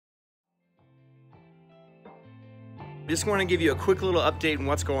Just want to give you a quick little update on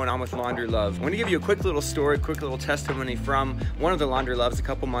what's going on with Laundry Love. I want to give you a quick little story, quick little testimony from one of the Laundry Loves a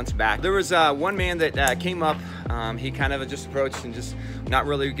couple months back. There was one man that came up. He kind of just approached and just not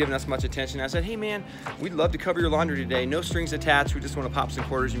really giving us much attention. I said, hey man, we'd love to cover your laundry today. No strings attached. We just want to pop some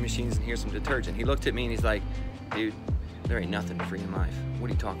quarters in your machines and here's some detergent. He looked at me and he's like, dude, there ain't nothing free in life. What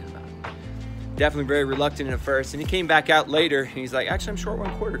are you talking about? Definitely very reluctant at first, and he came back out later and he's like, actually I'm short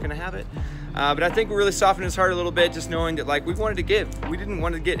one quarter, can I have it? But I think we really softened his heart a little bit, just knowing that like we wanted to give. We didn't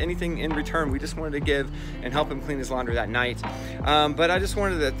want to get anything in return. We just wanted to give and help him clean his laundry that night. But I just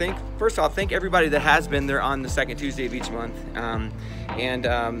wanted to first off, thank everybody that has been there on the second Tuesday of each month.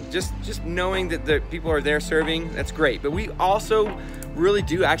 Just knowing that the people are there serving, that's great. But we also really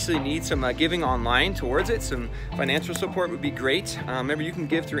do actually need some giving online towards it. Some financial support would be great. Remember, you can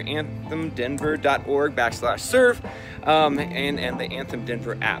give through anthemdenver.org/serve, and the Anthem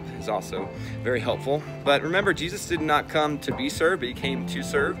Denver app is also very helpful. But remember, Jesus did not come to be served, but he came to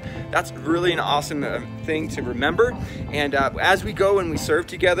serve. That's really an awesome thing to remember. And as we go and we serve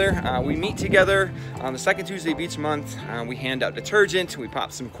together, we meet together on the second Tuesday of each month. We hand out detergent, we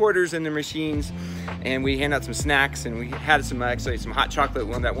pop some quarters in the machines, and we hand out some snacks, and we had some hot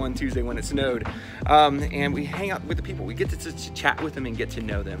chocolate that one Tuesday when it snowed. And we hang out with the people. We get to chat with them and get to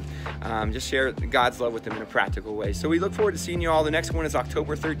know them. Just share God's love with them in a practical way. So we look forward to seeing you all. The next one is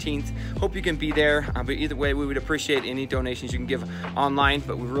October 13th. Hope you can be there. But either way, we would appreciate any donations you can give online,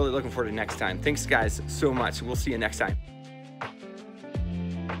 but we're really looking forward to next time. Thanks guys so much. We'll see you next time.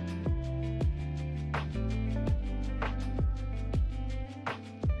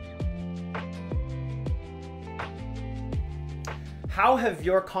 How have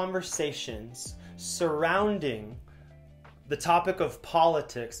your conversations surrounding the topic of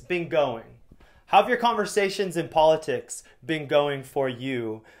politics been going? How have your conversations in politics been going for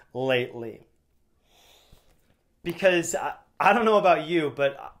you lately? Because I don't know about you,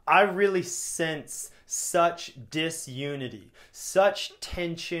 but I really sense such disunity, such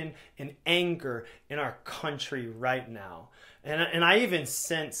tension and anger in our country right now. And I even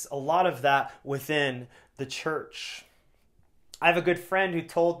sense a lot of that within the church. I have a good friend who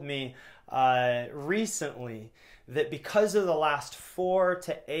told me recently that because of the last 4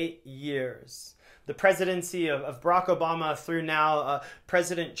 to 8 years, the presidency of Barack Obama through now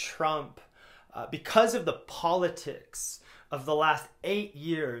President Trump, because of the politics of the last 8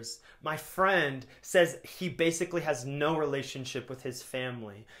 years, my friend says he basically has no relationship with his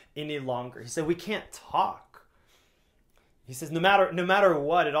family any longer. He said, we can't talk. He says, no matter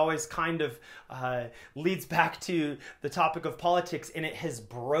what, it always kind of leads back to the topic of politics, and it has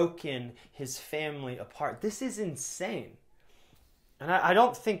broken his family apart. This is insane. And I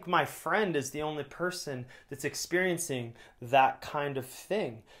don't think my friend is the only person that's experiencing that kind of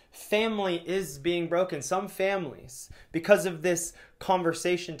thing. Family is being broken. Some families, because of this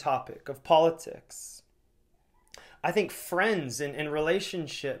conversation topic of politics. I think friends and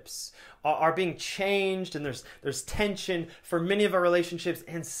relationships are being changed, and there's tension for many of our relationships,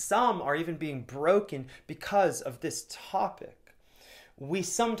 and some are even being broken because of this topic. We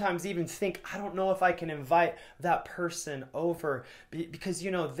sometimes even think, I don't know if I can invite that person over because,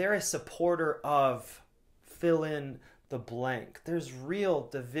 they're a supporter of fill in the blank. There's real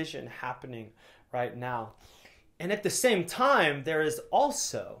division happening right now. And at the same time, there is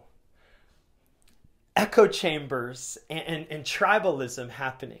also echo chambers and tribalism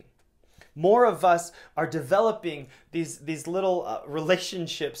happening. More of us are developing these little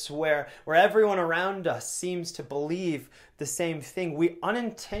relationships where everyone around us seems to believe the same thing. We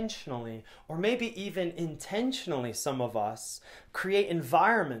unintentionally, or maybe even intentionally, some of us, create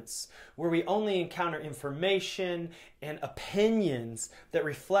environments where we only encounter information and opinions that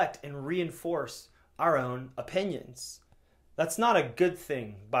reflect and reinforce our own opinions. That's not a good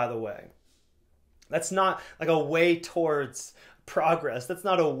thing, by the way. That's not like a way towards progress. That's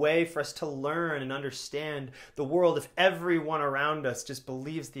not a way for us to learn and understand the world if everyone around us just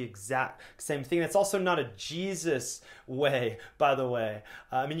believes the exact same thing. That's also not a Jesus way, by the way.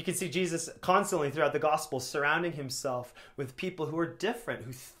 You can see Jesus constantly throughout the Gospels surrounding himself with people who are different,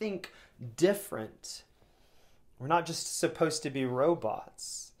 who think different. We're not just supposed to be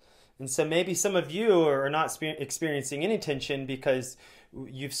robots. And so maybe some of you are not experiencing any tension because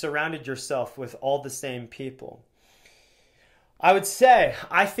you've surrounded yourself with all the same people. I would say,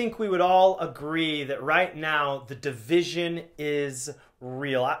 I think we would all agree that right now the division is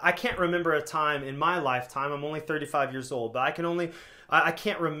real. I can't remember a time in my lifetime, I'm only 35 years old, but I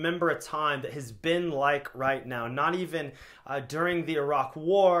can't remember a time that has been like right now. Not even during the Iraq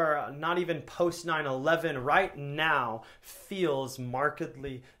War, not even post 9/11. Right now feels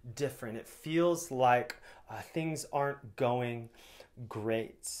markedly different. It feels like things aren't going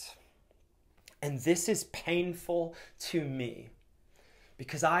great. And this is painful to me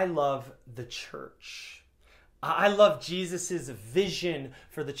because I love the church. I love Jesus's vision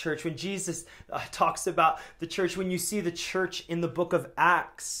for the church. When Jesus talks about the church, when you see the church in the book of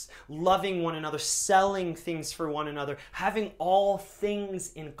Acts, loving one another, selling things for one another, having all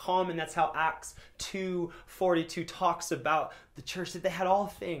things in common. That's how Acts 2:42 talks about the church, that they had all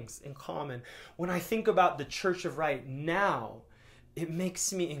things in common. When I think about the church of right now, it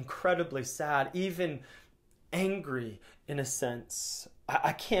makes me incredibly sad, even angry in a sense.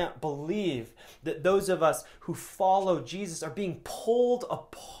 I can't believe that those of us who follow Jesus are being pulled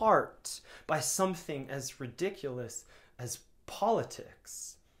apart by something as ridiculous as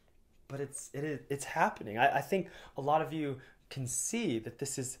politics. But it's happening. I think a lot of you can see that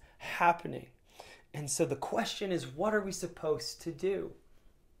this is happening. And so the question is, what are we supposed to do?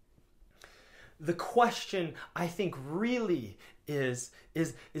 The question, I think, really is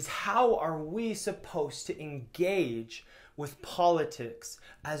how are we supposed to engage with politics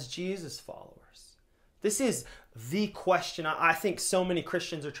as Jesus followers? This is the question I think so many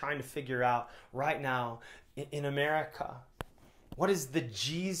Christians are trying to figure out right now in America. What is the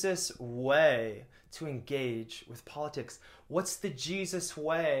Jesus way to engage with politics? What's the Jesus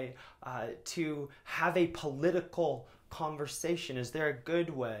way to have a political conversation? Is there a good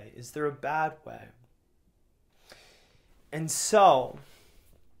way? Is there a bad way? And so,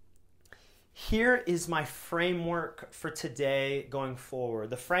 here is my framework for today going forward.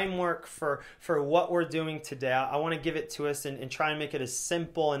 The framework for what we're doing today. I want to give it to us and try and make it as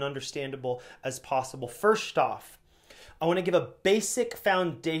simple and understandable as possible. First off, I want to give a basic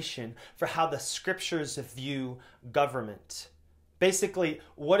foundation for how the scriptures view government. Basically,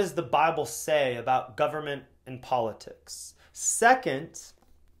 what does the Bible say about government and politics? Second,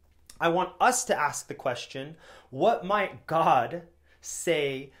 I want us to ask the question, what might God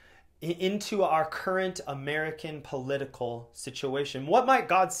say into our current American political situation? What might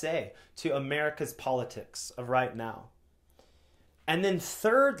God say to America's politics of right now? And then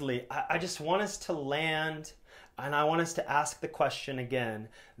thirdly, I just want us to land and I want us to ask the question again.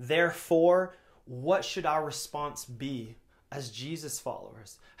 Therefore, what should our response be as Jesus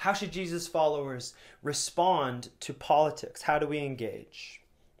followers? How should Jesus followers respond to politics? How do we engage?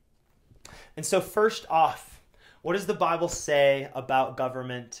 And so first off, what does the Bible say about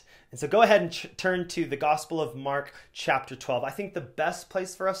government? And so go ahead and turn to the Gospel of Mark chapter 12. I think the best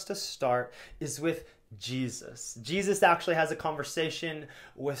place for us to start is with Jesus. Jesus actually has a conversation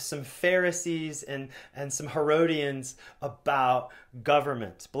with some Pharisees and some Herodians about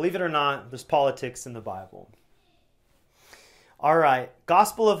government. Believe it or not, there's politics in the Bible. All right,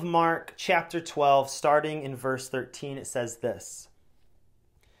 Gospel of Mark chapter 12, starting in verse 13, it says this.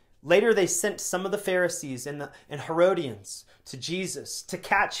 Later they sent some of the Pharisees and Herodians to Jesus to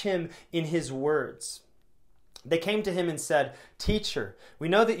catch him in his words. They came to him and said, "Teacher, we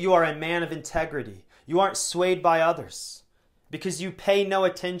know that you are a man of integrity. You aren't swayed by others, because you pay no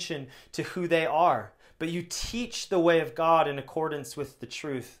attention to who they are, but you teach the way of God in accordance with the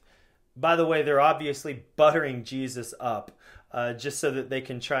truth." By the way, they're obviously buttering Jesus up just so that they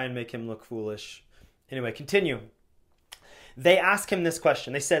can try and make him look foolish. Anyway, continue. They ask him this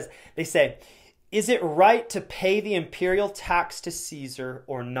question. They say, "Is it right to pay the imperial tax to Caesar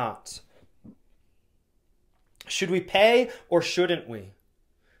or not? Should we pay or shouldn't we?"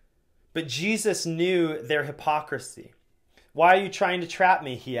 But Jesus knew their hypocrisy. "Why are you trying to trap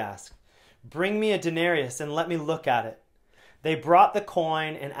me?" he asked. "Bring me a denarius and let me look at it." They brought the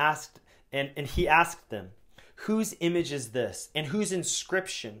coin and he asked them, "Whose image is this and whose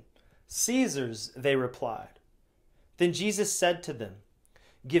inscription?" "Caesar's," they replied. Then Jesus said to them,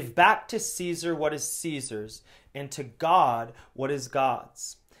 "Give back to Caesar what is Caesar's, and to God what is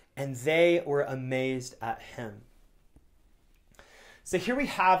God's." And they were amazed at him. So here we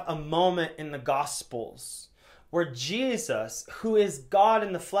have a moment in the Gospels where Jesus, who is God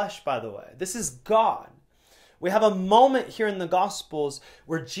in the flesh, by the way, this is God. We have a moment here in the Gospels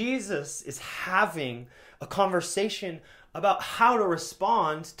where Jesus is having a conversation about how to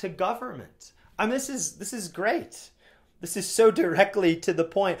respond to government. I mean, this is great. This is so directly to the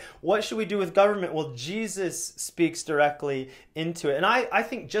point. What should we do with government? Well, Jesus speaks directly into it. And I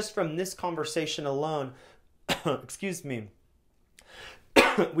think just from this conversation alone, excuse me,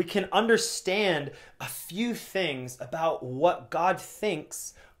 we can understand a few things about what God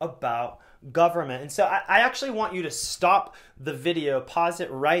thinks about government. And so I actually want you to stop the video, pause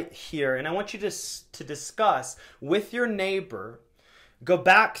it right here, and I want you to discuss with your neighbor, go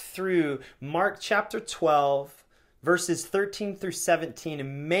back through Mark chapter 12, verses 13 through 17,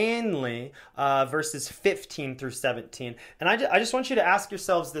 and mainly verses 15 through 17. And I just want you to ask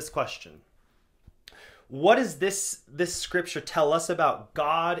yourselves this question. What does this scripture tell us about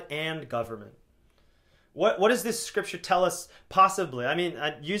God and government? What does this scripture tell us possibly? I mean,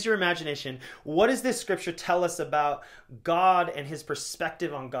 use your imagination. What does this scripture tell us about God and his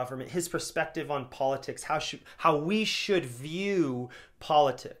perspective on government, his perspective on politics, how we should view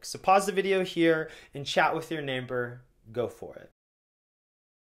politics? So pause the video here and chat with your neighbor. Go for it.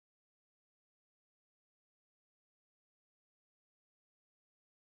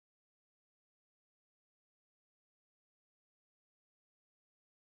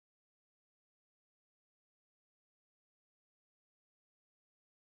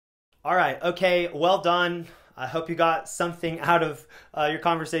 All right. Okay. Well done. I hope you got something out of your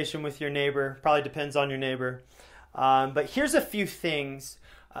conversation with your neighbor. Probably depends on your neighbor. But here's a few things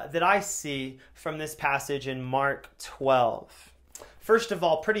that I see from this passage in Mark 12. First of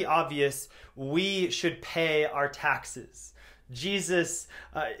all, pretty obvious, we should pay our taxes. Jesus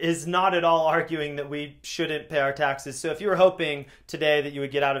is not at all arguing that we shouldn't pay our taxes. So if you were hoping today that you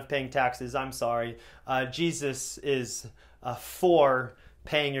would get out of paying taxes, I'm sorry. Jesus is for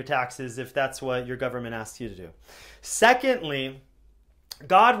paying your taxes if that's what your government asks you to do. Secondly,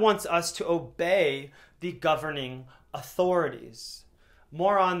 God wants us to obey the governing authorities.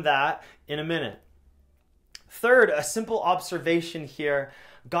 More on that in a minute. Third, a simple observation here.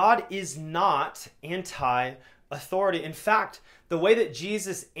 God is not anti-authority. In fact, the way that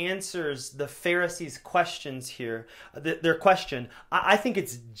Jesus answers the Pharisees' questions here, their question, I think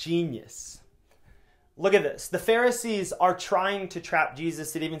it's genius. Look at this. The Pharisees are trying to trap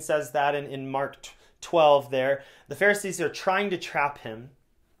Jesus. It even says that in Mark 12 there. The Pharisees are trying to trap him.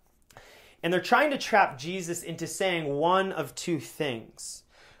 And they're trying to trap Jesus into saying one of two things.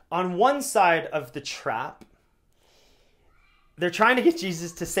 On one side of the trap, they're trying to get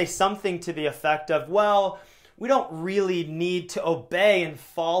Jesus to say something to the effect of, well, we don't really need to obey and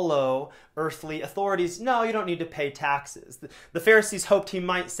follow earthly authorities. No, you don't need to pay taxes. The Pharisees hoped he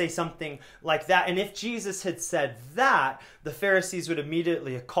might say something like that. And if Jesus had said that, the Pharisees would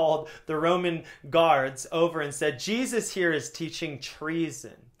immediately have called the Roman guards over and said, Jesus here is teaching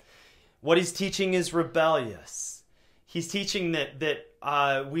treason. What he's teaching is rebellious. He's teaching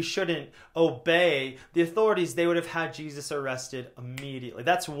that we shouldn't obey the authorities. They would have had Jesus arrested immediately.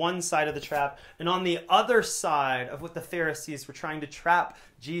 That's one side of the trap. And on the other side of what the Pharisees were trying to trap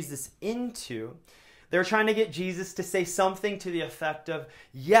Jesus into, they were trying to get Jesus to say something to the effect of,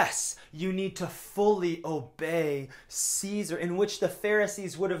 yes, you need to fully obey Caesar, in which the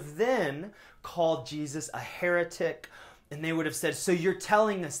Pharisees would have then called Jesus a heretic. And they would have said, so you're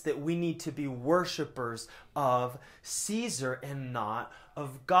telling us that we need to be worshipers of Caesar and not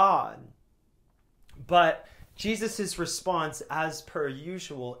of God. But Jesus' response, as per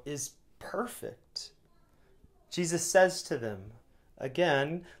usual, is perfect. Jesus says to them,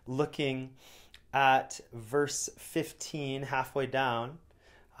 again, looking at verse 15, halfway down,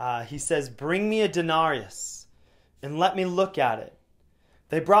 he says, bring me a denarius and let me look at it.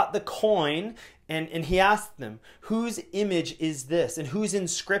 They brought the coin, and he asked them, whose image is this and whose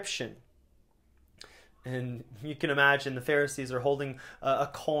inscription? And you can imagine the Pharisees are holding a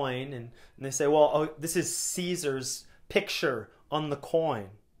coin, and they say, well, this is Caesar's picture on the coin.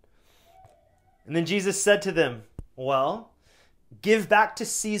 And then Jesus said to them, well, give back to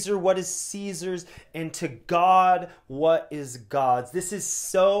Caesar what is Caesar's, and to God what is God's. This is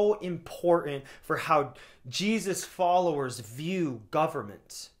so important for how Jesus' followers view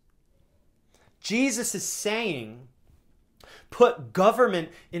government. Jesus is saying, put government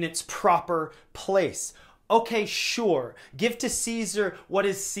in its proper place. Okay, sure. Give to Caesar what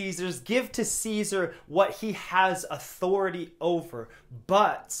is Caesar's. Give to Caesar what he has authority over.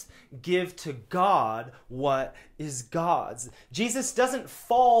 But give to God what is God's. Jesus doesn't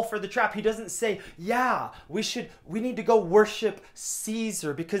fall for the trap. He doesn't say, yeah, we need to go worship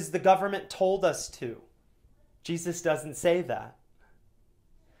Caesar because the government told us to. Jesus doesn't say that.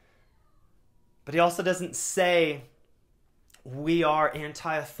 But he also doesn't say we are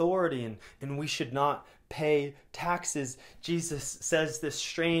anti-authority and we should not pay taxes. Jesus says this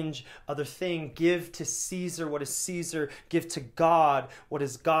strange other thing: give to Caesar what is Caesar, give to God what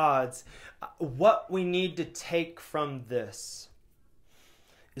is God's. What we need to take from this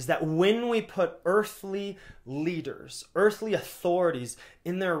is that when we put earthly leaders, earthly authorities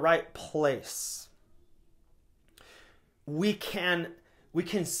in their right place, we can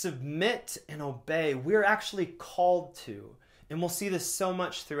submit and obey. We're actually called to, and we'll see this so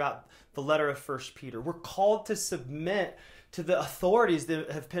much throughout the letter of 1 Peter. We're called to submit to the authorities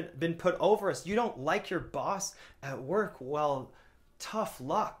that have been put over us. You don't like your boss at work? Well, tough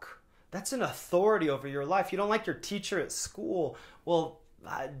luck. That's an authority over your life. You don't like your teacher at school? Well,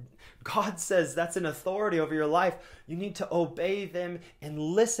 God says that's an authority over your life. You need to obey them and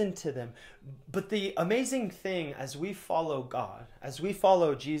listen to them. But the amazing thing as we follow God, as we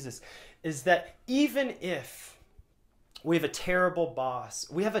follow Jesus, is that even if we have a terrible boss,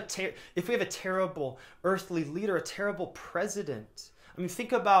 if we have a terrible earthly leader, a terrible president, I mean,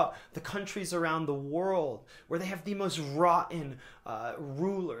 think about the countries around the world where they have the most rotten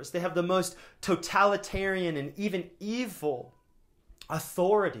rulers. They have the most totalitarian and even evil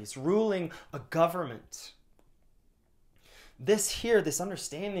authorities ruling a government. This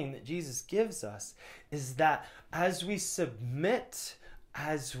understanding that Jesus gives us is that as we submit,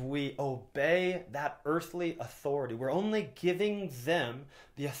 as we obey that earthly authority, we're only giving them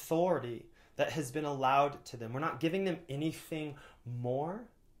the authority that has been allowed to them. We're not giving them anything more.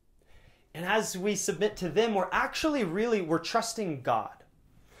 And as we submit to them, we're trusting God.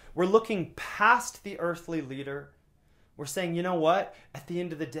 We're looking past the earthly leader. We're saying, you know what? At the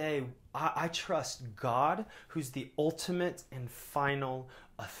end of the day, I trust God, who's the ultimate and final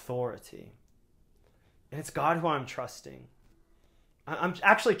authority. And it's God who I'm trusting. I'm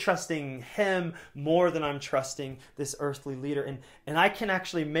actually trusting him more than I'm trusting this earthly leader. And I can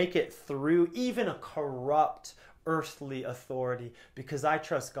actually make it through even a corrupt earthly authority because I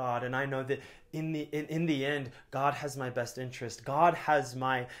trust God, and I know that in the end, God has my best interest. God has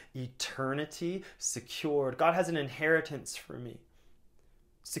my eternity secured. God has an inheritance for me,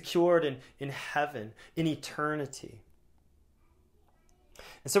 secured in heaven, in eternity.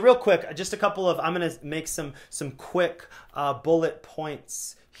 And so real quick, I'm going to make some quick bullet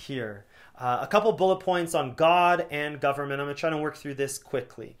points here. A couple bullet points on God and government. I'm going to try to work through this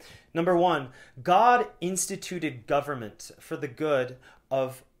quickly. Number one, God instituted government for the good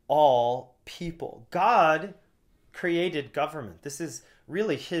of all people. God created government. This is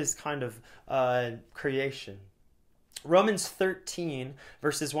really his kind of creation. Romans 13,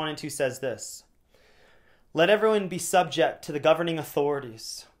 verses 1 and 2 says this: "Let everyone be subject to the governing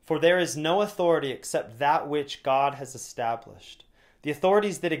authorities, for there is no authority except that which God has established. The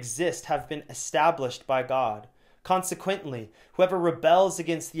authorities that exist have been established by God. Consequently, whoever rebels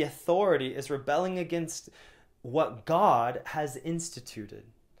against the authority is rebelling against what God has instituted.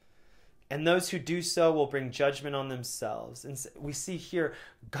 And those who do so will bring judgment on themselves." And we see here,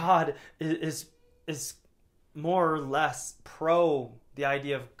 God is more or less pro the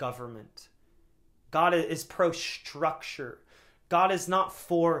idea of government. God is pro-structure. God is not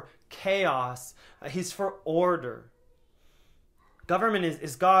for chaos. He's for order. Government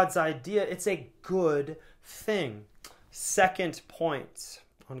is God's idea. It's a good thing. Second point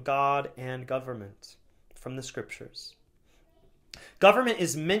on God and government from the scriptures. Government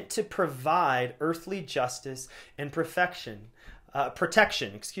is meant to provide earthly justice and protection, not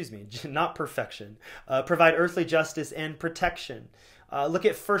perfection. Provide earthly justice and protection. Look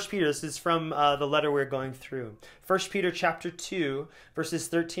at 1 Peter. This is from the letter we're going through. 1 Peter chapter 2, verses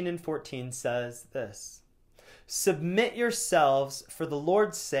 13 and 14 says this: "Submit yourselves for the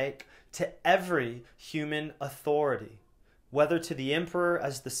Lord's sake to every human authority, whether to the emperor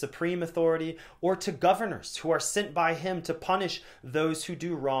as the supreme authority or to governors who are sent by him to punish those who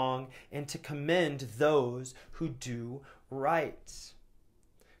do wrong and to commend those who do right."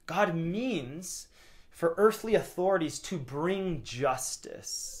 God means for earthly authorities to bring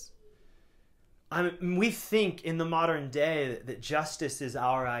justice. We think in the modern day that justice is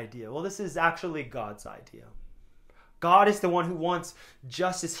our idea. Well, this is actually God's idea. God is the one who wants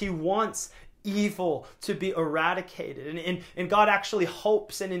justice. He wants evil to be eradicated. And God actually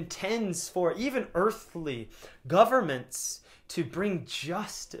hopes and intends for even earthly governments to bring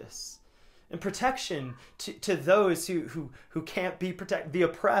justice and protection to those who can't be protected, the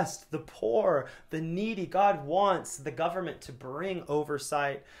oppressed, the poor, the needy. God wants the government to bring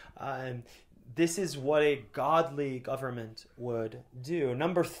oversight. This is what a godly government would do.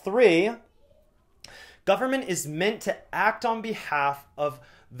 Number 3, government is meant to act on behalf of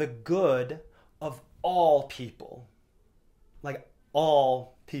the good of all people. Like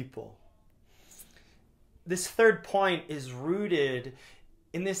all people. This third point is rooted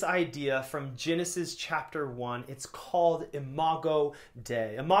in this idea from Genesis chapter 1. It's called Imago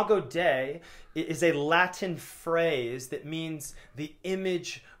Dei. Imago Dei is a Latin phrase that means the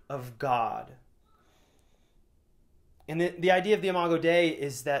image of God. And the idea of the Imago Dei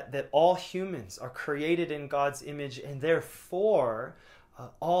is that all humans are created in God's image, and therefore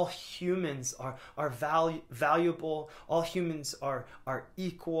all humans are valuable. All humans are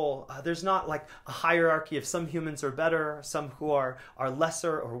equal. There's not like a hierarchy of some humans are better, some who are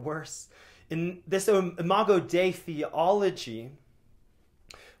lesser or worse. In this Imago Dei theology,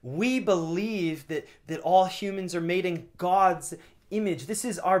 we believe that all humans are made in God's image. This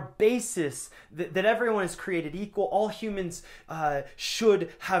is our basis, that everyone is created equal. All humans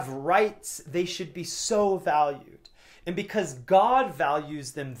should have rights. They should be so valued. And because God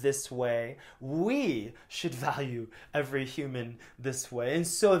values them this way, we should value every human this way. And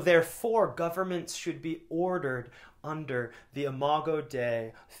so therefore, governments should be ordered under the Imago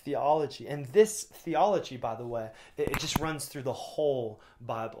Dei theology. And this theology, by the way, it just runs through the whole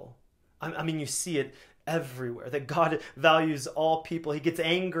Bible. I mean, you see it everywhere, that God values all people. He gets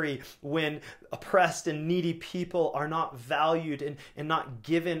angry when oppressed and needy people are not valued and not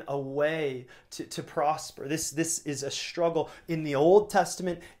given a way to prosper. This is a struggle in the Old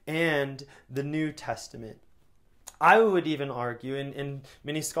Testament and the New Testament. I would even argue, and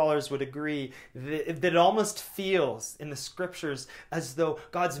many scholars would agree, that it almost feels in the scriptures as though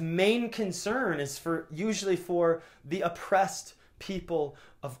God's main concern is usually for the oppressed people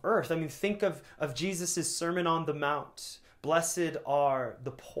of earth. I mean, think of Jesus' Sermon on the Mount. Blessed are the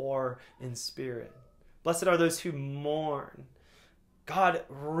poor in spirit. Blessed are those who mourn. God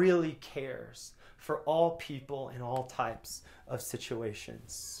really cares for all people in all types of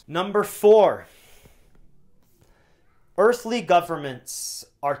situations. Number 4, earthly governments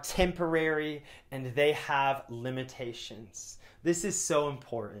are temporary and they have limitations. This is so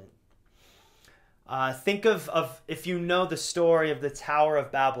important. Think of if you know the story of the Tower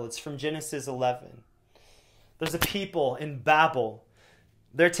of Babel. It's from Genesis 11. There's a people in Babel.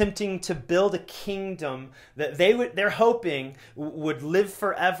 They're attempting to build a kingdom that they're hoping would live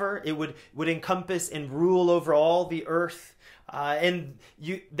forever. It would encompass and rule over all the earth.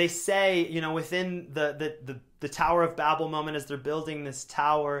 They say, within the Tower of Babel moment, as they're building this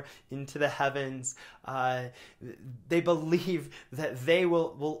tower into the heavens, they believe that they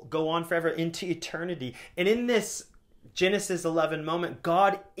will go on forever into eternity. And in this Genesis 11 moment,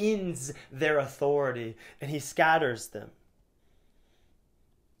 God ends their authority and he scatters them.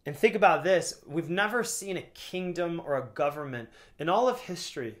 And think about this. We've never seen a kingdom or a government in all of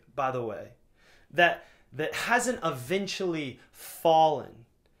history, by the way, that hasn't eventually fallen.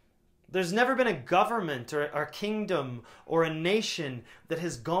 There's never been a government or a kingdom or a nation that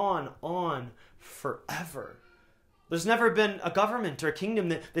has gone on forever. There's never been a government or a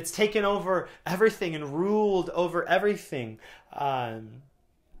kingdom that's taken over everything and ruled over everything.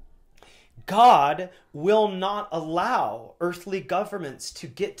 God will not allow earthly governments to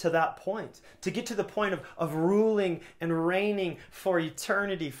get to that point, to get to the point of ruling and reigning for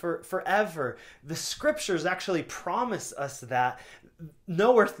eternity, forever. The scriptures actually promise us that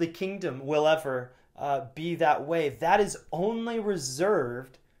no earthly kingdom will ever be that way. That is only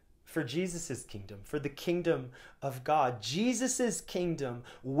reserved for Jesus' kingdom, for the kingdom of God. Jesus' kingdom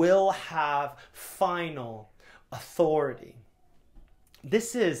will have final authority.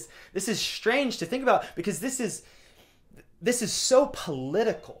 This is strange to think about, because this is so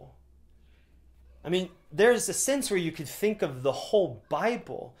political. I mean, there's a sense where you could think of the whole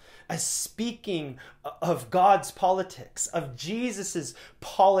Bible as speaking of God's politics, of Jesus's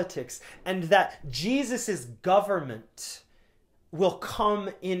politics, and that Jesus's government will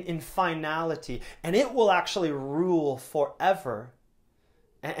come in finality, and it will actually rule forever.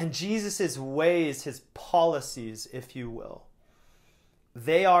 And Jesus's ways, his policies, if you will,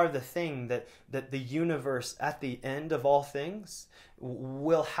 they are the thing that the universe at the end of all things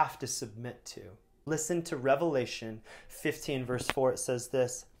will have to submit to. Listen to Revelation 15 verse 4. It says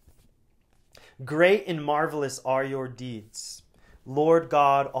this: "Great and marvelous are your deeds, Lord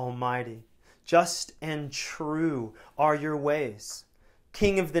God Almighty. Just and true are your ways,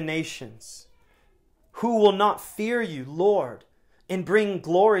 King of the nations. Who will not fear you, Lord, and bring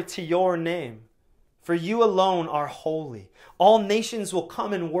glory to your name? For you alone are holy. All nations will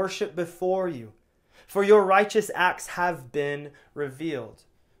come and worship before you, for your righteous acts have been revealed."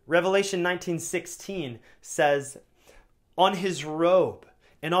 Revelation 19:16 says, "On his robe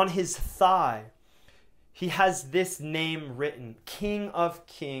and on his thigh, he has this name written, King of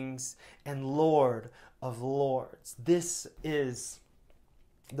Kings and Lord of Lords." This is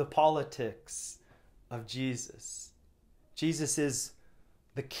the politics of Jesus. Jesus is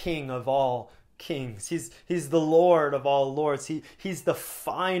the King of all kings. He's the Lord of all lords. He's the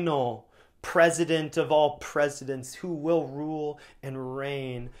final president of all presidents who will rule and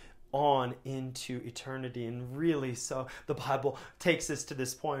reign on into eternity. And really, so the Bible takes us to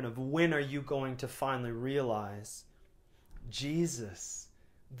this point of, when are you going to finally realize Jesus,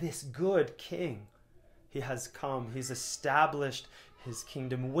 this good King, he has come, he's established his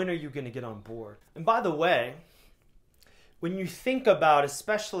kingdom. When are you going to get on board? And by the way, when you think about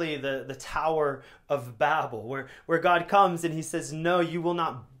especially the Tower of Babel, where God comes and he says, no, you will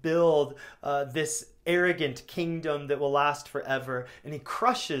not build this arrogant kingdom that will last forever, and he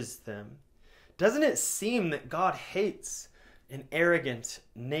crushes them, doesn't it seem that God hates an arrogant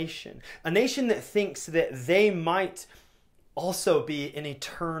nation? A nation that thinks that they might also be an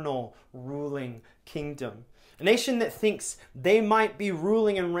eternal ruling kingdom. A nation that thinks they might be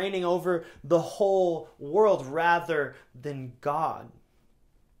ruling and reigning over the whole world rather than God.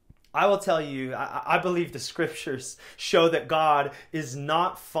 I will tell you, I believe the scriptures show that God is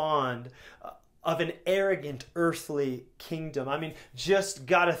not fond of an arrogant earthly kingdom. I mean, just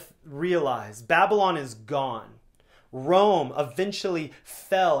gotta realize, Babylon is gone. Rome eventually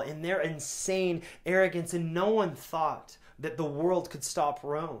fell in their insane arrogance, and no one thought that the world could stop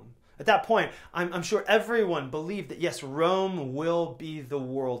Rome. At that point, I'm sure everyone believed that, yes, Rome will be the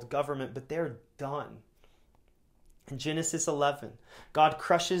world government, but they're done. In Genesis 11, God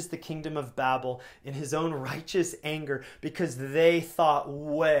crushes the kingdom of Babel in his own righteous anger because they thought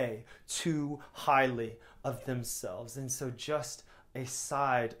way too highly of themselves. And so, just a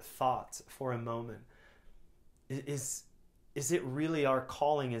side thought for a moment. Is it really our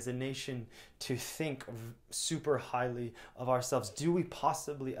calling as a nation to think super highly of ourselves? Do we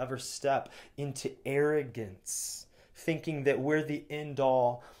possibly ever step into arrogance, thinking that we're the end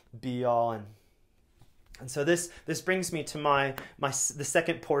all be all? And so this brings me to the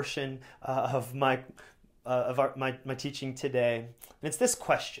second portion of my teaching today, and it's this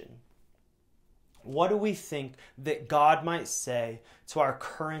question: what do we think that God might say to our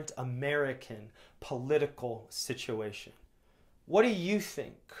current American political situation? What do you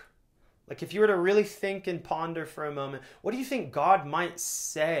think? Like, if you were to really think and ponder for a moment, what do you think God might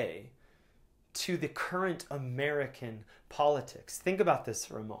say to the current American politics? Think about this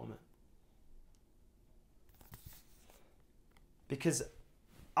for a moment. Because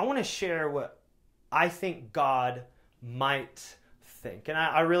I want to share what I think God might think. And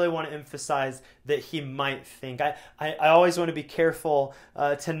I really want to emphasize that he might think. I always want to be careful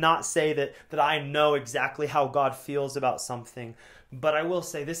to not say that I know exactly how God feels about something. But I will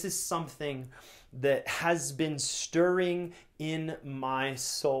say this is something that has been stirring in my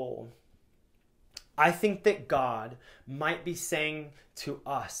soul. I think that God might be saying to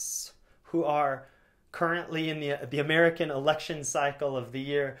us who are currently in the American election cycle of the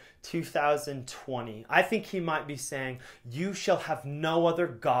year 2020, I think he might be saying, you shall have no other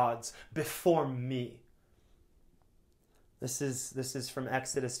gods before me. This is from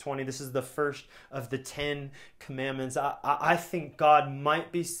Exodus 20. This is the first of the 10 commandments. I think God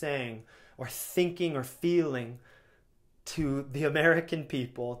might be saying or thinking or feeling to the American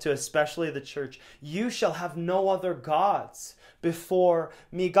people, to especially the church, you shall have no other gods before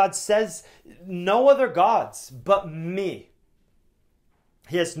me. God says no other gods but me.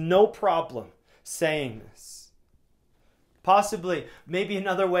 He has no problem saying this. Possibly, maybe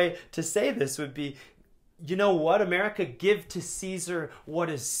another way to say this would be, you know what, America, give to Caesar what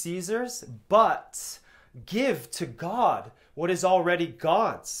is Caesar's, but give to God what is already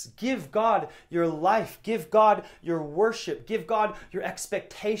God's. Give God your life. Give God your worship. Give God your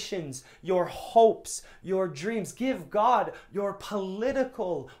expectations, your hopes, your dreams. Give God your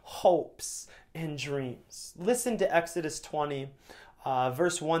political hopes and dreams. Listen to Exodus 20,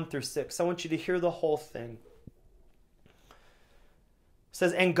 verse 1 through 6. I want you to hear the whole thing. It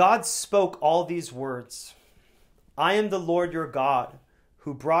says, and God spoke all these words. I am the Lord your God,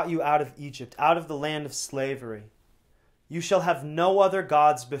 who brought you out of Egypt, out of the land of slavery. You shall have no other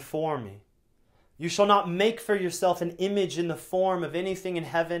gods before me. You shall not make for yourself an image in the form of anything in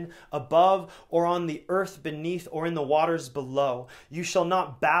heaven above, or on the earth beneath, or in the waters below. You shall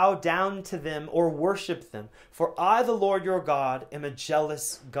not bow down to them or worship them. For I, the Lord your God, am a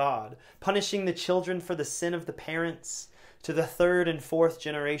jealous God, punishing the children for the sin of the parents to the third and fourth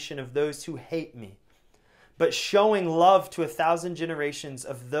generation of those who hate me, but showing love to 1,000 generations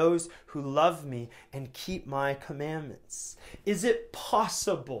of those who love me and keep my commandments. Is it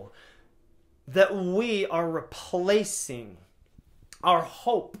possible that we are replacing our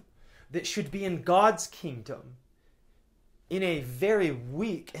hope that should be in God's kingdom in a very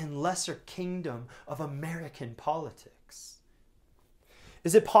weak and lesser kingdom of American politics?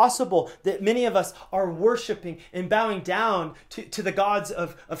 Is it possible that many of us are worshiping and bowing down to the gods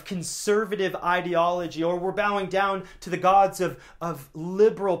of conservative ideology, or we're bowing down to the gods of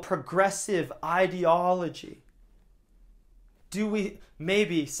liberal, progressive ideology? Do we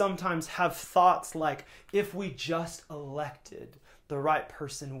maybe sometimes have thoughts like, if we just elected the right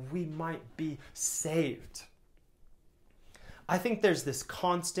person, we might be saved? I think there's this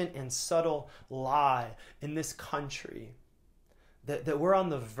constant and subtle lie in this country that we're on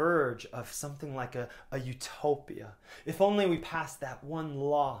the verge of something like a utopia. If only we passed that one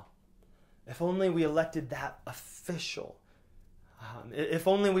law. If only we elected that official. If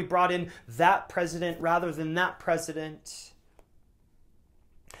only we brought in that president rather than that president.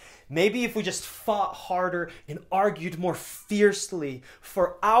 Maybe if we just fought harder and argued more fiercely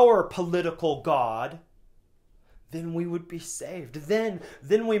for our political God, then we would be saved. Then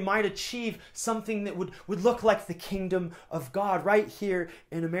we might achieve something that would look like the kingdom of God right here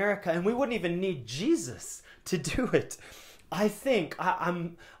in America. And we wouldn't even need Jesus to do it. I think,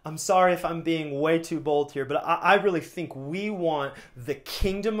 I'm sorry if I'm being way too bold here, but I really think we want the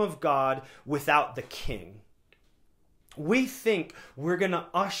kingdom of God without the king. We think we're going to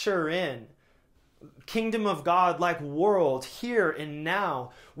usher in kingdom of God like world here and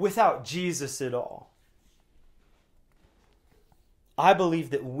now without Jesus at all. I believe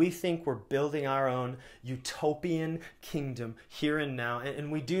that we think we're building our own utopian kingdom here and now.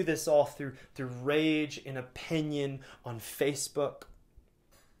 And we do this all through rage and opinion on Facebook.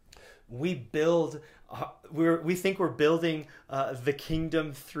 We think we're building the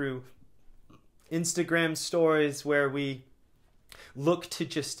kingdom through Instagram stories where we look to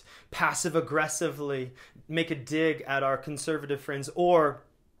just passive aggressively make a dig at our conservative friends, or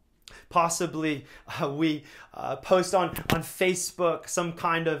possibly we post on Facebook some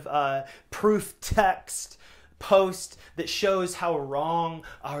kind of proof text post that shows how wrong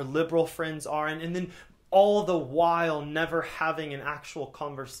our liberal friends are, and then all the while never having an actual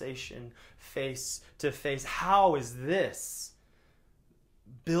conversation face to face. How is this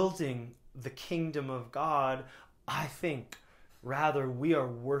building the kingdom of God? I think rather we are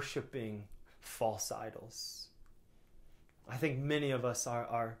worshiping false idols. I think many of us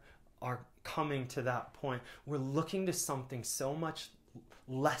are coming to that point. We're looking to something so much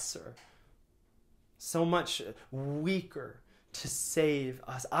lesser, so much weaker to save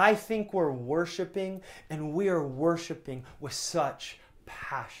us. I think we're worshiping, and we are worshiping with such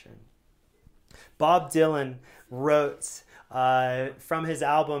passion. Bob Dylan wrote from his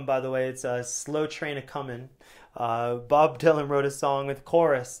album, by the way, it's a Slow Train a Comin'. Bob Dylan wrote a song with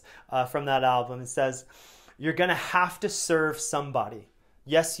chorus from that album. It says, "You're going to have to serve somebody.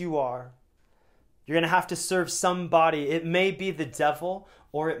 Yes, you are. You're going to have to serve somebody. It may be the devil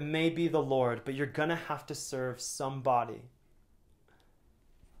or it may be the Lord, but you're going to have to serve somebody."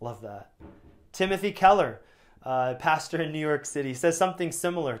 Love that. Timothy Keller, pastor in New York City, says something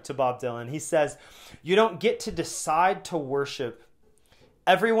similar to Bob Dylan. He says, "You don't get to decide to worship.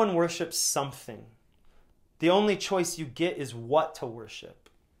 Everyone worships something. The only choice you get is what to worship."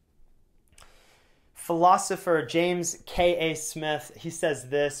 Philosopher James K.A. Smith, he says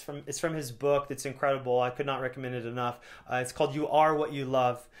this, it's from his book that's incredible. I could not recommend it enough. It's called You Are What You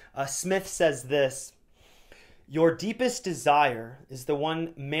Love. Smith says this: "Your deepest desire is the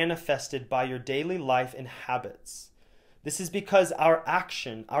one manifested by your daily life and habits. This is because our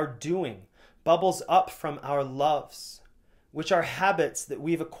action, our doing, bubbles up from our loves, which are habits that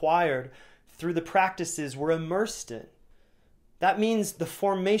we've acquired through the practices we're immersed in. That means the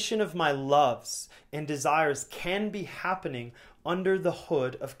formation of my loves and desires can be happening under the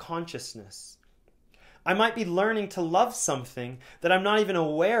hood of consciousness. I might be learning to love something that I'm not even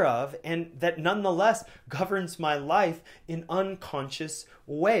aware of, and that nonetheless governs my life in unconscious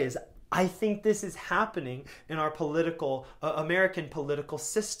ways." I think this is happening in our American political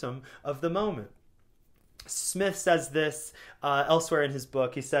system of the moment. Smith says this elsewhere in his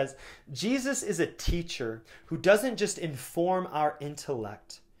book. He says, "Jesus is a teacher who doesn't just inform our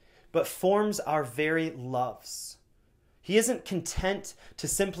intellect, but forms our very loves. He isn't content to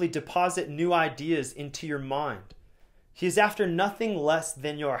simply deposit new ideas into your mind. He is after nothing less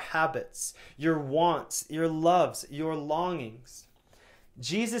than your habits, your wants, your loves, your longings.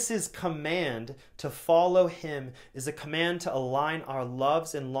 Jesus' command to follow him is a command to align our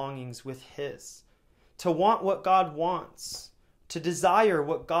loves and longings with his. To want what God wants, to desire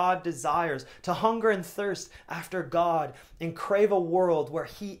what God desires, to hunger and thirst after God and crave a world where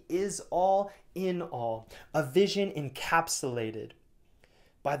he is all in all, a vision encapsulated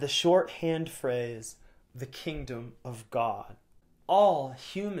by the shorthand phrase, the kingdom of God." All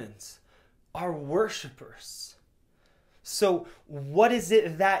humans are worshipers. So what is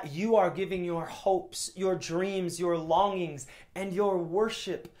it that you are giving your hopes, your dreams, your longings, and your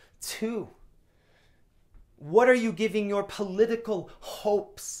worship to? What are you giving your political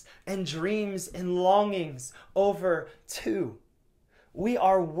hopes and dreams and longings over to? We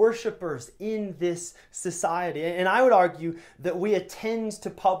are worshipers in this society. And I would argue that we attend to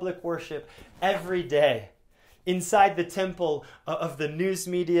public worship every day inside the temple of the news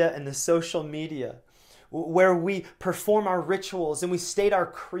media and the social media, where we perform our rituals and we state our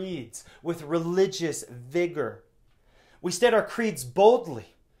creeds with religious vigor. We state our creeds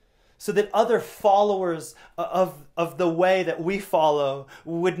boldly so that other followers of the way that we follow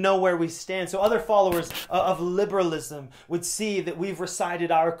would know where we stand. So other followers of liberalism would see that we've recited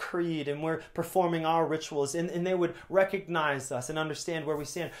our creed and we're performing our rituals, and they would recognize us and understand where we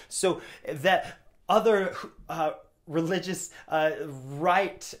stand. So that other religious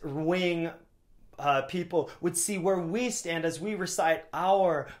right-wing people would see where we stand as we recite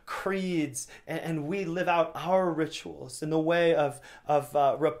our creeds and we live out our rituals in the way of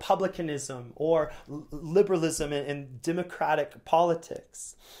republicanism or liberalism and democratic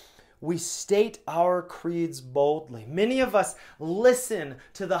politics. We state our creeds boldly. Many of us listen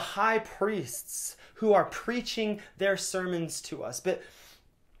to the high priests who are preaching their sermons to us, but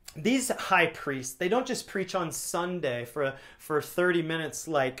these high priests, they don't just preach on Sunday for 30 minutes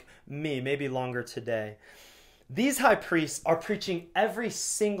like me, maybe longer today. These high priests are preaching every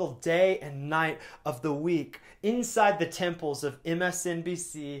single day and night of the week inside the temples of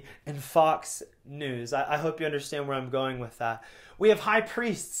MSNBC and Fox News. I hope you understand where I'm going with that. We have high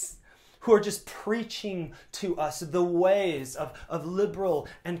priests who are just preaching to us the ways of liberal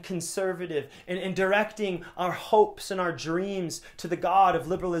and conservative and directing our hopes and our dreams to the God of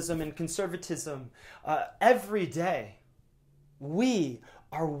liberalism and conservatism every day. We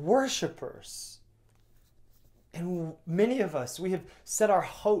are worshipers. And many of us, we have set our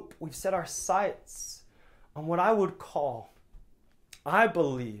hope, we've set our sights on what I would call, I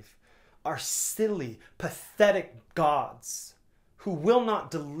believe, are silly, pathetic gods who will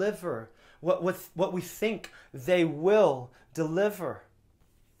not deliver what we think they will deliver.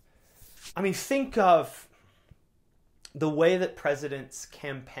 I mean, think of the way that presidents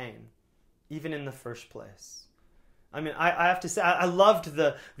campaign, even in the first place. I mean, I have to say, I loved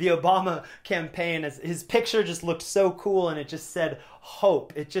the Obama campaign. As his picture just looked so cool, and it just said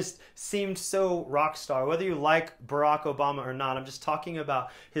hope. It just seemed so rock star. Whether you like Barack Obama or not, I'm just talking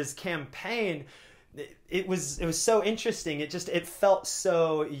about his campaign. It was so interesting. It felt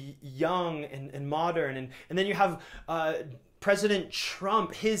so young and modern. And then you have President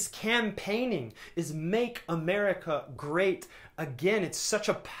Trump. His campaigning is "Make America Great Again." It's such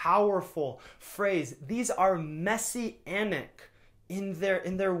a powerful phrase. These are messianic in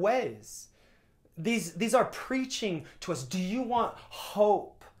their ways. These are preaching to us. Do you want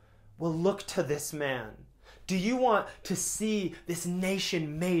hope? Well, look to this man. Do you want to see this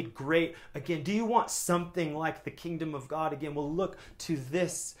nation made great again? Do you want something like the kingdom of God again? Well, look to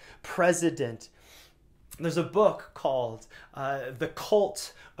this president. There's a book called The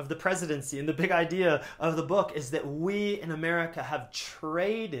Cult of the Presidency, and the big idea of the book is that we in America have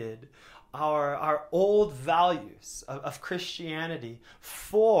traded our old values of Christianity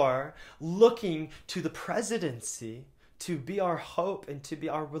for looking to the presidency to be our hope and to be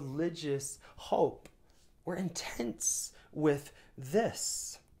our religious hope. We're intense with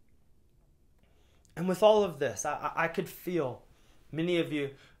this. And with all of this, I could feel many of you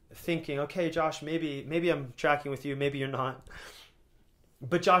thinking, okay, Josh, maybe I'm tracking with you, maybe you're not.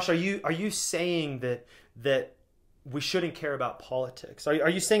 But Josh, are you saying that we shouldn't care about politics? Are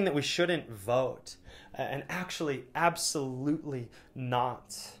you saying that we shouldn't vote? And actually, absolutely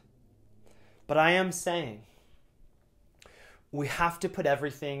not. But I am saying we have to put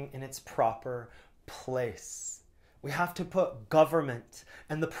everything in its proper place. We have to put government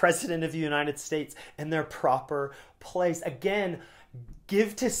and the President of the United States in their proper place. Again,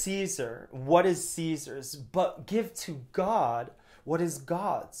 give to Caesar what is Caesar's, but give to God what is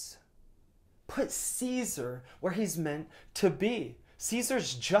God's. Put Caesar where he's meant to be.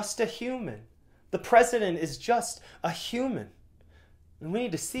 Caesar's just a human. The president is just a human. And we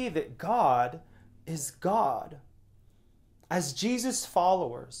need to see that God is God. As Jesus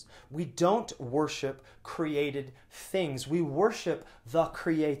followers, we don't worship created things. We worship the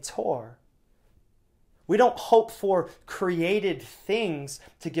Creator. We don't hope for created things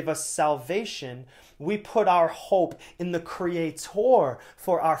to give us salvation. We put our hope in the Creator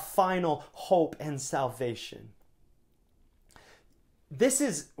for our final hope and salvation. This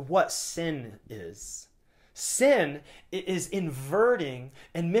is what sin is. Sin is inverting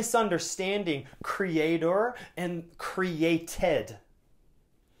and misunderstanding creator and created.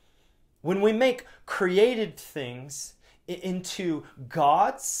 When we make created things into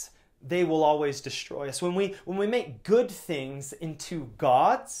gods, they will always destroy us. When we make good things into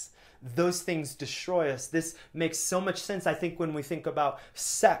gods, those things destroy us. This makes so much sense, I think, when we think about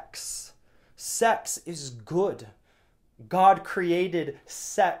sex. Sex is good. God created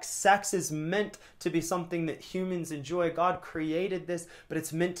sex. Sex is meant to be something that humans enjoy. God created this, but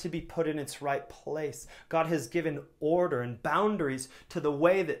it's meant to be put in its right place. God has given order and boundaries to the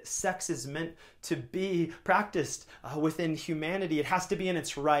way that sex is meant to be practiced within humanity. It has to be in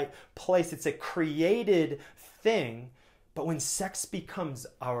its right place. It's a created thing, but when sex becomes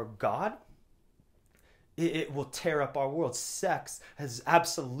our God, it will tear up our world. Sex has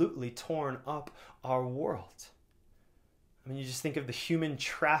absolutely torn up our world. I mean, you just think of the human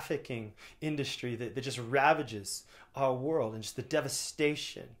trafficking industry that just ravages our world, and just the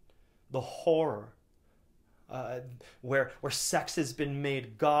devastation, the horror, where sex has been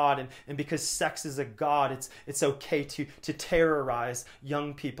made God, and because sex is a God, it's okay to terrorize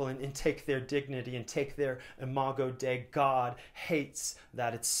young people and take their dignity and take their imago Dei. God hates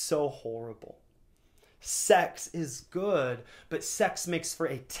that. It's so horrible. Sex is good, but sex makes for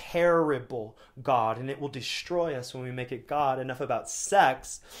a terrible God, and it will destroy us when we make it God. Enough about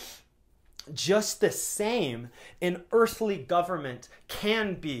sex. Just the same, an earthly government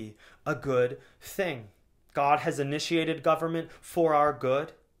can be a good thing. God has initiated government for our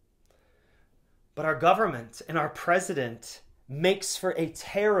good, but our government and our president makes for a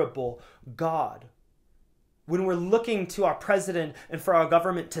terrible God. When we're looking to our president and for our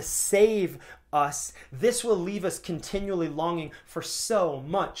government to save us, this will leave us continually longing for so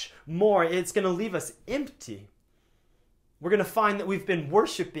much more. It's going to leave us empty. We're going to find that we've been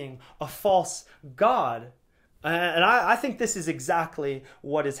worshiping a false God. And I think this is exactly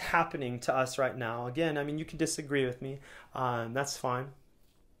what is happening to us right now. Again, I mean, you can disagree with me. That's fine.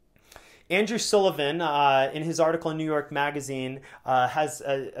 Andrew Sullivan, in his article in New York Magazine, has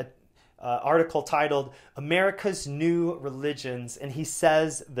a article titled America's New Religions, and he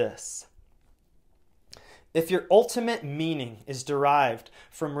says this: if your ultimate meaning is derived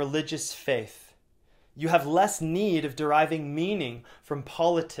from religious faith, you have less need of deriving meaning from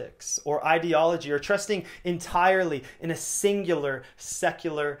politics or ideology or trusting entirely in a singular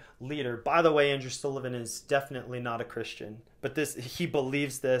secular leader. By the way, Andrew Sullivan is definitely not a Christian, but he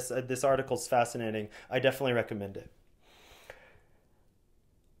believes this. This article is fascinating. I definitely recommend it.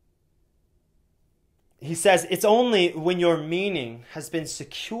 He says, it's only when your meaning has been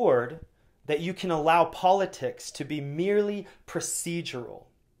secured that you can allow politics to be merely procedural.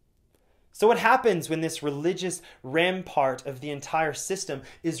 So what happens when this religious rampart of the entire system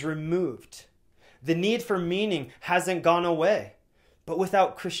is removed? The need for meaning hasn't gone away. But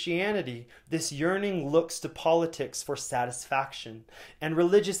without Christianity, this yearning looks to politics for satisfaction. And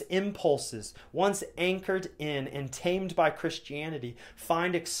religious impulses, once anchored in and tamed by Christianity,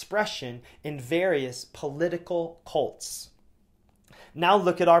 find expression in various political cults. Now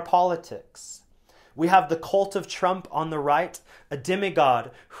look at our politics. We have the cult of Trump on the right, a demigod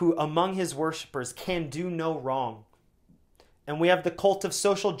who among his worshipers can do no wrong. And we have the cult of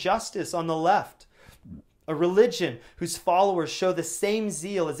social justice on the left, a religion whose followers show the same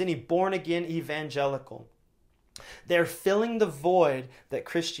zeal as any born-again evangelical. They're filling the void that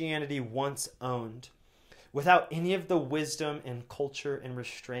Christianity once owned, without any of the wisdom and culture and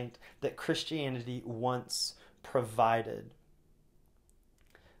restraint that Christianity once provided.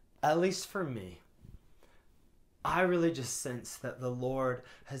 At least for me, I really just sense that the Lord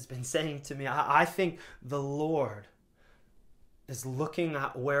has been saying to me, I think the Lord is looking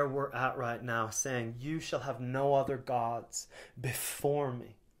at where we're at right now, saying, you shall have no other gods before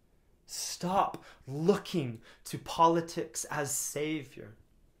me. Stop looking to politics as Savior.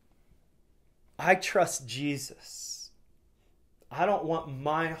 I trust Jesus. I don't want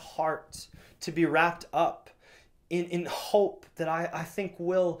my heart to be wrapped up in hope that I think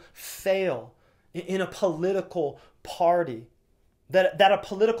will fail in a political party, that a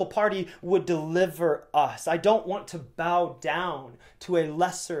political party would deliver us. I don't want to bow down to a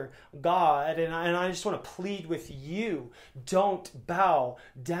lesser God, and I just want to plead with you, don't bow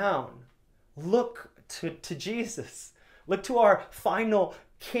down. Look to Jesus. Look to our final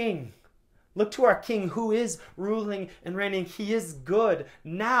King. Look to our King who is ruling and reigning. He is good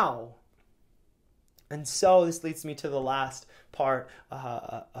now. And so this leads me to the last part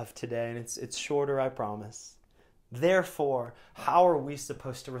of today, and it's shorter, I promise. Therefore, how are we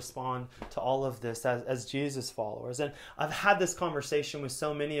supposed to respond to all of this as Jesus followers? And I've had this conversation with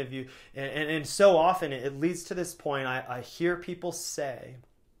so many of you, and so often it leads to this point. I hear people say,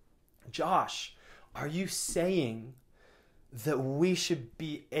 Josh, are you saying that we should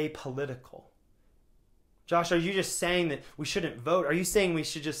be apolitical? Josh, are you just saying that we shouldn't vote? Are you saying we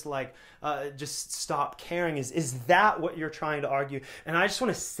should just just stop caring? Is that what you're trying to argue? And I just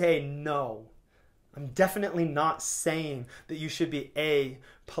want to say no. I'm definitely not saying that you should be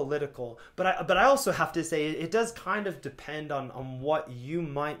apolitical. But I also have to say it does kind of depend on what you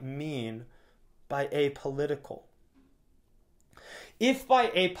might mean by apolitical. If by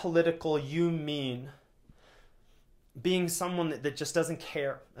apolitical you mean being someone that just doesn't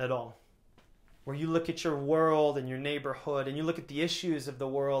care at all, where you look at your world and your neighborhood and you look at the issues of the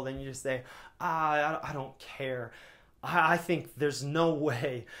world and you just say, I don't care. I think there's no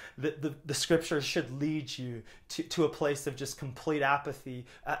way that the scriptures should lead you to a place of just complete apathy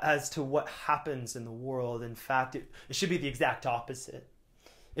as to what happens in the world. In fact, it should be the exact opposite.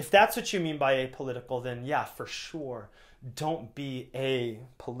 If that's what you mean by apolitical, then yeah, for sure, don't be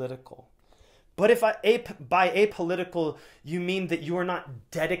apolitical. But if by apolitical you mean that you are not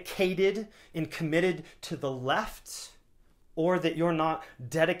dedicated and committed to the left, or that you're not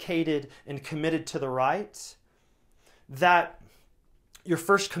dedicated and committed to the right, that your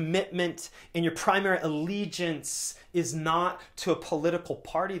first commitment and your primary allegiance is not to a political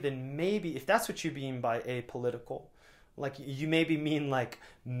party, then maybe, if that's what you mean by apolitical, like you maybe mean like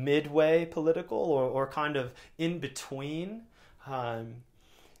midway political or kind of in between,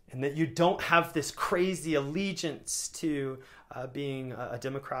 and that you don't have this crazy allegiance to being a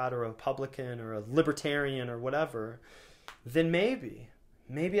Democrat or a Republican or a Libertarian or whatever, then maybe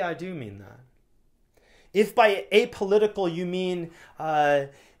I do mean that. If by apolitical you mean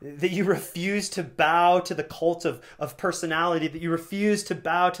that you refuse to bow to the cult of personality, that you refuse to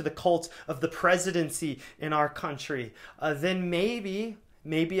bow to the cult of the presidency in our country, then maybe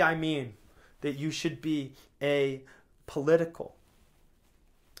I mean that you should be apolitical.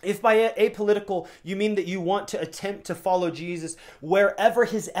 If by apolitical you mean that you want to attempt to follow Jesus wherever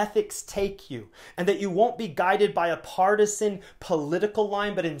his ethics take you, and that you won't be guided by a partisan political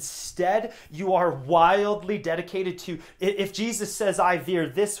line, but instead you are wildly dedicated to, if Jesus says I veer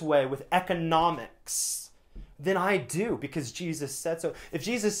this way with economics, then I do because Jesus said so. If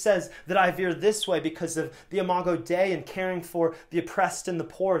Jesus says that I veer this way because of the Imago Dei and caring for the oppressed and the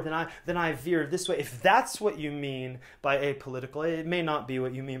poor, then I veer this way. If that's what you mean by apolitical, it may not be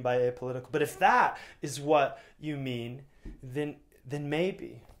what you mean by apolitical, but if that is what you mean, then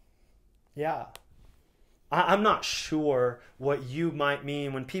maybe. Yeah. I'm not sure what you might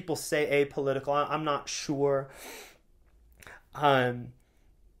mean when people say apolitical. I'm not sure.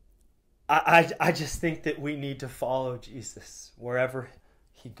 I just think that we need to follow Jesus wherever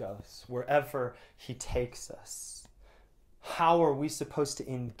he goes, wherever he takes us. How are we supposed to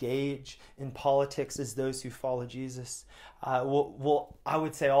engage in politics as those who follow Jesus? Well, I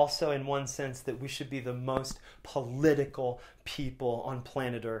would say also in one sense that we should be the most political people on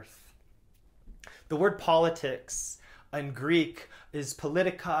planet Earth. The word politics in Greek is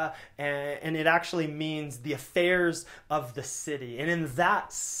politika, and it actually means the affairs of the city. And in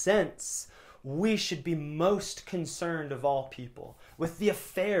that sense, we should be most concerned of all people with the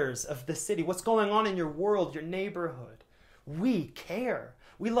affairs of the city. What's going on in your world, your neighborhood? We care.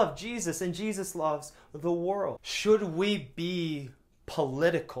 We love Jesus, and Jesus loves the world. Should we be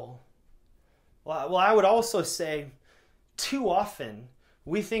political? Well, I would also say too often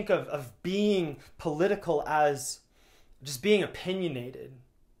we think of being political as just being opinionated.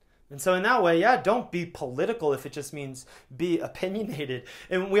 And so in that way, yeah, don't be political if it just means be opinionated.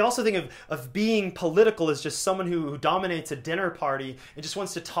 And we also think of being political as just someone who dominates a dinner party and just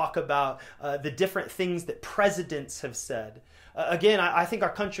wants to talk about the different things that presidents have said. Again, I think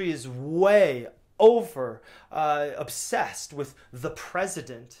our country is way over obsessed with the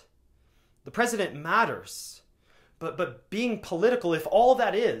president. The president matters. But being political, if all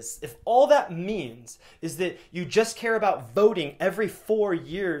that means is that you just care about voting every 4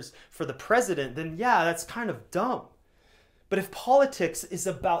 years for the president, then yeah, that's kind of dumb. But if politics is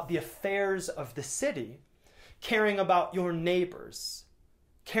about the affairs of the city, caring about your neighbors,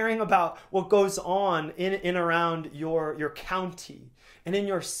 caring about what goes on in around your county and in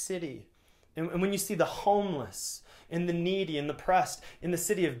your city, and when you see the homeless and the needy and the oppressed in the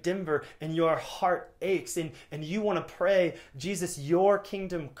city of Denver, and your heart aches, and you want to pray, Jesus, your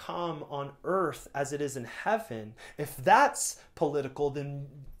kingdom come on earth as it is in heaven. If that's political, then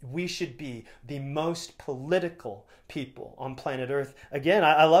we should be the most political people on planet Earth. Again,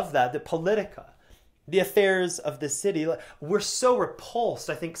 I love that, the politica. the affairs of the city. We're so repulsed,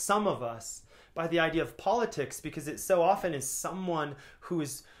 I think, some of us, by the idea of politics because it so often is someone who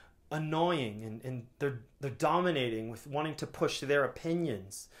is annoying and they're dominating with wanting to push their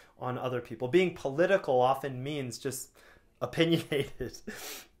opinions on other people. Being political often means just opinionated.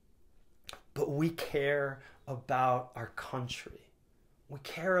 But we care about our country. We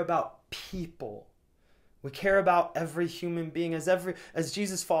care about people. We care about every human being. As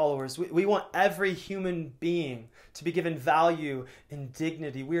Jesus followers, we want every human being to be given value and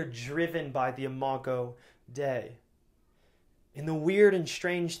dignity. We are driven by the Imago Dei. And the weird and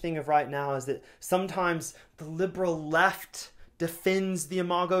strange thing of right now is that sometimes the liberal left defends the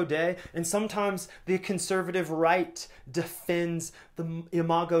Imago Dei, and sometimes the conservative right defends the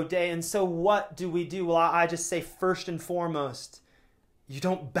Imago Dei. And so what do we do? Well, I just say first and foremost, you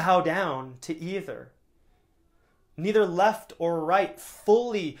don't bow down to either. Neither left or right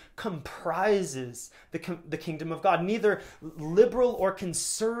fully comprises the kingdom of God. Neither liberal or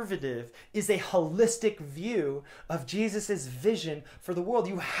conservative is a holistic view of Jesus' vision for the world.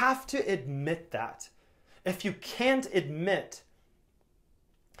 You have to admit that. If you can't admit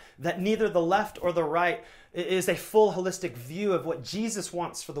that neither the left or the right is a full holistic view of what Jesus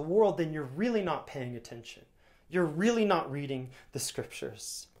wants for the world, then you're really not paying attention. You're really not reading the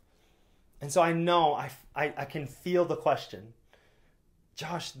scriptures. And so I know, I can feel the question,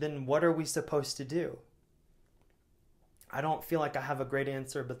 Josh, then what are we supposed to do? I don't feel like I have a great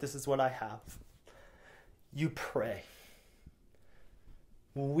answer, but this is what I have. You pray.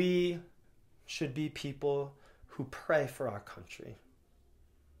 We should be people who pray for our country.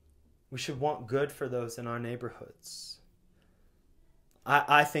 We should want good for those in our neighborhoods.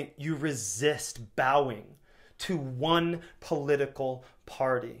 I think you resist bowing to one political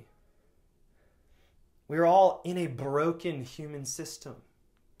party. We're all in a broken human system.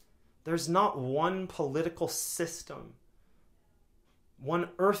 There's not one political system, one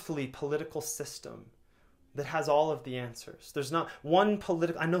earthly political system that has all of the answers. There's not one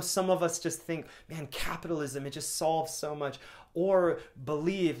political... I know some of us just think, man, capitalism, it just solves so much. Or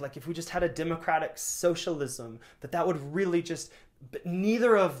believe, like if we just had a democratic socialism, that would really just... But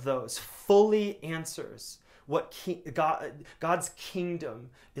neither of those fully answers what God's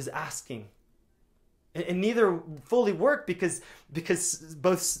kingdom is asking. And neither fully work because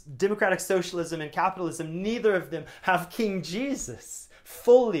both democratic socialism and capitalism, neither of them have King Jesus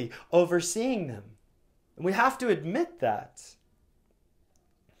fully overseeing them. And we have to admit that.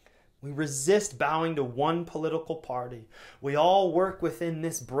 We resist bowing to one political party. We all work within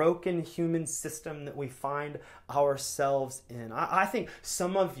this broken human system that we find ourselves in. I think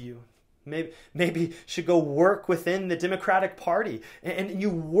some of you maybe should go work within the Democratic Party and you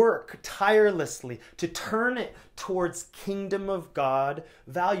work tirelessly to turn it towards kingdom of God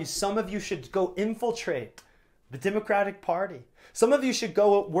values. Some of you should go infiltrate the Democratic Party. Some of you should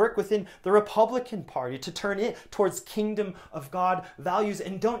go work within the Republican Party to turn it towards kingdom of God values.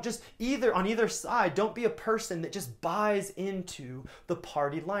 And don't just on either side, don't be a person that just buys into the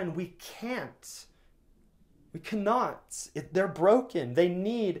party line. We can't. We cannot. They're broken. They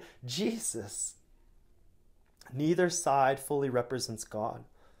need Jesus. Neither side fully represents God.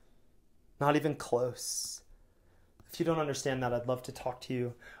 Not even close. If you don't understand that, I'd love to talk to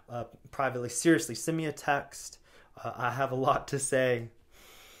you privately. Seriously, send me a text. I have a lot to say.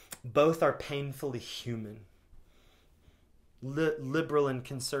 Both are painfully human. Liberal and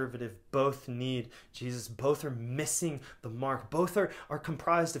conservative both need Jesus. Both are missing the mark. Both are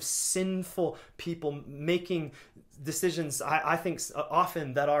comprised of sinful people making decisions, I think,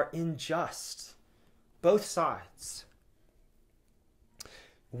 often that are unjust. Both sides.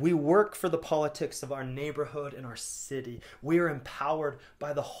 We work for the politics of our neighborhood and our city. We are empowered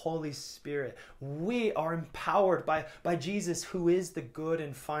by the Holy Spirit. We are empowered by Jesus, who is the good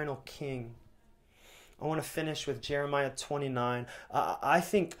and final King. I want to finish with Jeremiah 29. I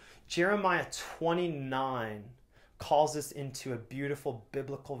think Jeremiah 29 calls us into a beautiful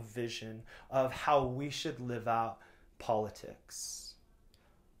biblical vision of how we should live out politics.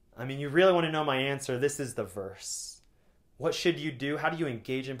 I mean, you really want to know my answer? This is the verse. What should you do? How do you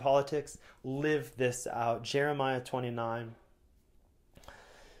engage in politics? Live this out. Jeremiah 29.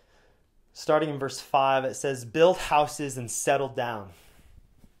 Starting in verse 5, it says, build houses and settle down.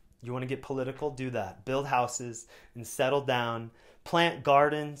 You want to get political? Do that. Build houses and settle down. Plant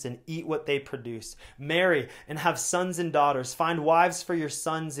gardens and eat what they produce. Marry and have sons and daughters. Find wives for your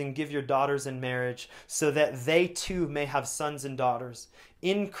sons and give your daughters in marriage, so that they too may have sons and daughters.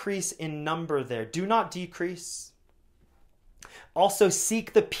 Increase in number there. Do not decrease. Also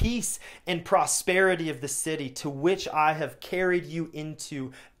seek the peace and prosperity of the city to which I have carried you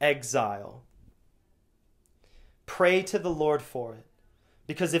into exile. Pray to the Lord for it,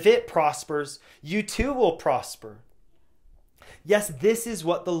 because if it prospers, you too will prosper. Yes, this is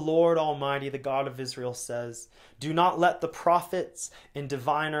what the Lord Almighty, the God of Israel, says. Do not let the prophets and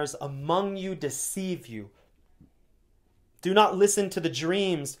diviners among you deceive you. Do not listen to the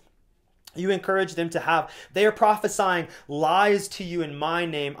dreams you encourage them to have. They are prophesying lies to you in my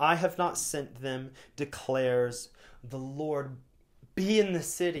name. I have not sent them, declares the Lord. Be in the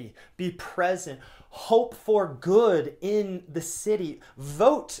city. Be present. Hope for good in the city.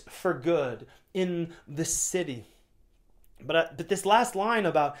 Vote for good in the city. But this last line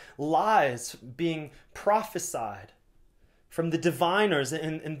about lies being prophesied from the diviners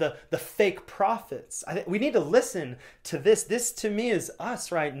and the fake prophets, I think we need to listen to this. This to me is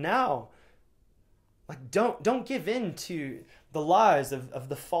us right now. Like, don't give in to the lies of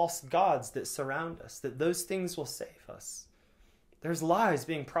the false gods that surround us, that those things will save us. There's lies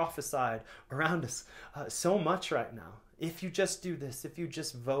being prophesied around us so much right now. If you just do this, if you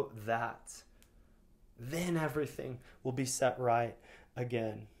just vote that, then everything will be set right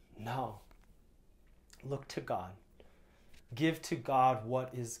again. No. Look to God. Give to God what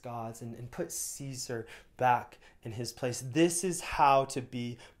is God's, and put Caesar back in his place. This is how to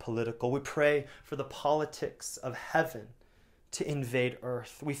be political. We pray for the politics of heaven to invade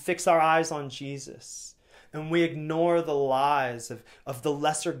earth. We fix our eyes on Jesus, and we ignore the lies of the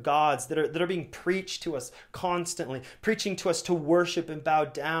lesser gods that are being preached to us constantly, preaching to us to worship and bow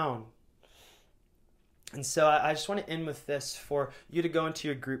down. And so I just want to end with this for you to go into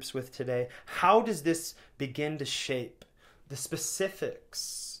your groups with today. How does this begin to shape the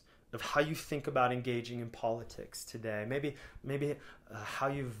specifics of how you think about engaging in politics today? Maybe how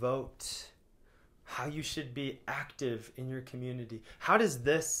you vote, how you should be active in your community. How does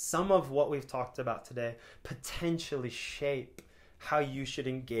this, some of what we've talked about today, potentially shape how you should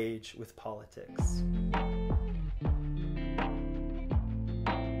engage with politics?